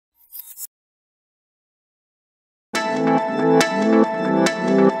Hi,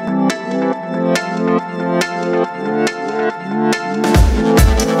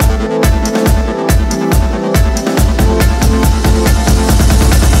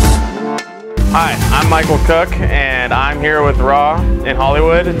 I'm Michael Cook, and I'm here with Raw in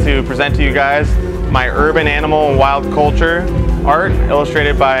Hollywood to present to you guys my urban animal and wild culture art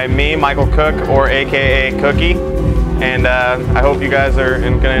illustrated by me, Michael Cook, or AKA Cookie. And I hope you guys are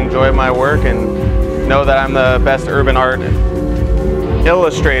going to enjoy my work and know that I'm the best urban art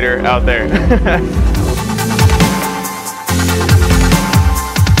illustrator out there.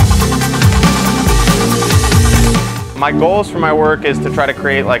 My goals for my work is to try to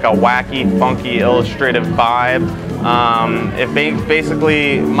create like a wacky, funky, illustrative vibe.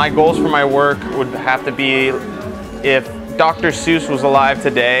 Basically, my goals for my work would have to be, if Dr. Seuss was alive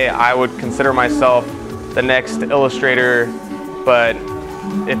today, I would consider myself the next illustrator. But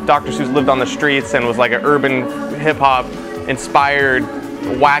if Dr. Seuss lived on the streets and was like an urban hip-hop inspired,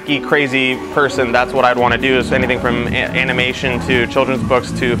 wacky, crazy person, that's what I'd want to do, is anything from animation to children's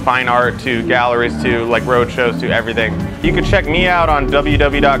books to fine art to galleries to like road shows to everything. You can check me out on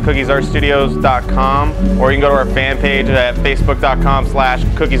www.cookiesartstudios.com, or you can go to our fan page at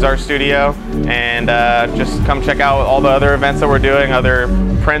facebook.com/cookiesartstudio and just come check out all the other events that we're doing, other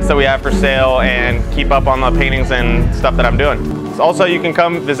prints that we have for sale, and keep up on the paintings and stuff that I'm doing. Also, you can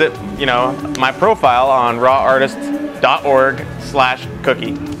come visit, my profile on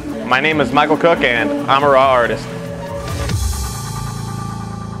rawartist.org/cookie. My name is Michael Cook, and I'm a raw artist.